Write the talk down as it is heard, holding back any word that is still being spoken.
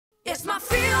It's my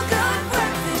feel-good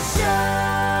breakfast show.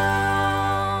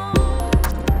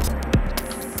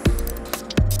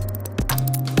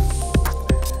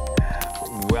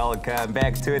 Welcome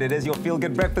back to it. It is your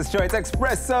feel-good breakfast show. It's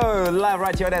Expresso, live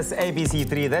right here on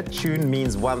ABC3. That tune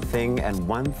means one thing and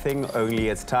one thing only.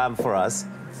 It's time for us,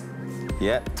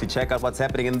 to check out what's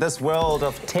happening in this world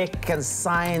of tech and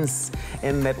science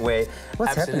in that way.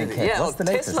 What's happening, Kat? Yeah, what's the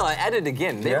latest? Tesla at it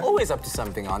again. They're always up to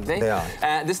something, aren't they? They are.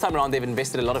 This time around, they've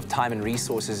invested a lot of time and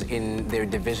resources in their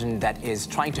division that is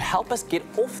trying to help us get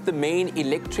off the main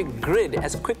electric grid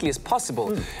as quickly as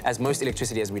possible, as most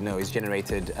electricity, as we know, is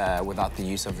generated without the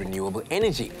use of renewable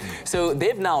energy. So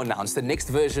they've now announced the next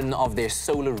version of their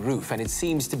solar roof, and it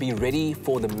seems to be ready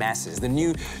for the masses. The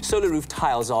new solar roof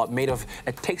tiles are made of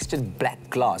a textured black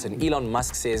glass, and Elon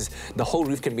Musk says the whole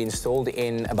roof can be installed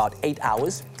in about 8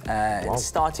 hours,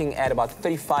 starting at about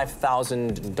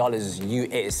 $35,000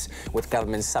 US with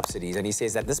government subsidies. And he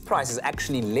says that this price is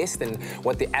actually less than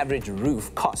what the average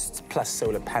roof costs, plus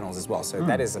solar panels as well. So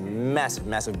that is a massive,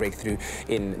 massive breakthrough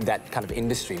in that kind of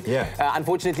industry.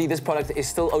 Unfortunately, this product is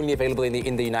still only available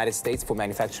in the United States for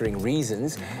manufacturing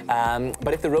reasons.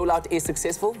 But if the rollout is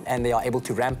successful and they are able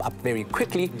to ramp up very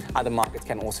quickly, other markets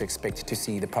can also expect to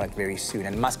see the product very soon.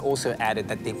 And Musk also added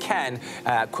that they can,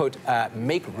 quote,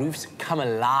 make roofs come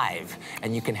alive,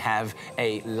 and you can have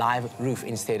a live roof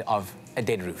instead of a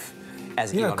dead roof,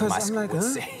 as Elon Musk would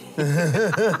say.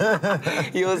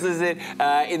 He also said,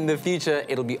 in the future,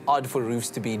 it'll be odd for roofs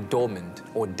to be dormant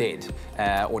or dead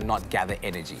or not gather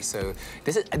energy. So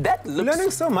that looks...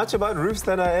 Learning so much about roofs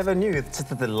that I ever knew. It's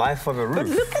just the life of a roof. But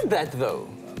look at that, though.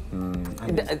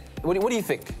 What do you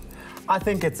think? I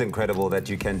think it's incredible that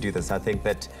you can do this. I think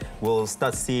that we'll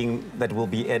start seeing that we'll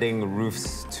be adding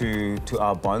roofs to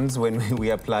our bonds when we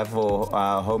apply for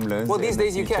home loans. Well, these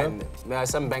days you can.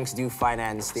 Some banks do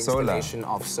finance the installation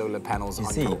of solar panels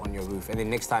on your roof. And then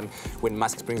next time when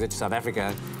Musk brings it to South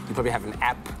Africa, you probably have an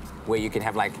app where you can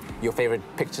have like your favorite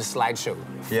picture slideshow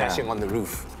flashing on the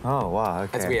roof. Oh, wow,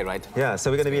 okay. That's weird, right? Yeah,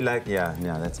 so we're going to be like,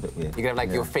 that's a bit weird. You can have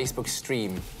like your Facebook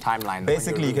stream timeline.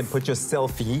 Basically, you can put your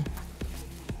selfie.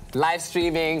 Live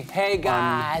streaming. Hey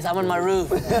guys, I'm on my roof.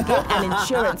 Get an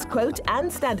insurance quote and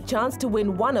stand a chance to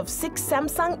win one of 6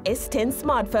 Samsung S10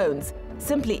 smartphones.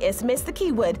 Simply SMS the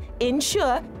keyword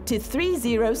INSURE to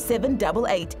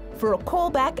 30788 for a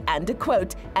callback and a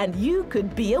quote, and you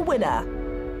could be a winner.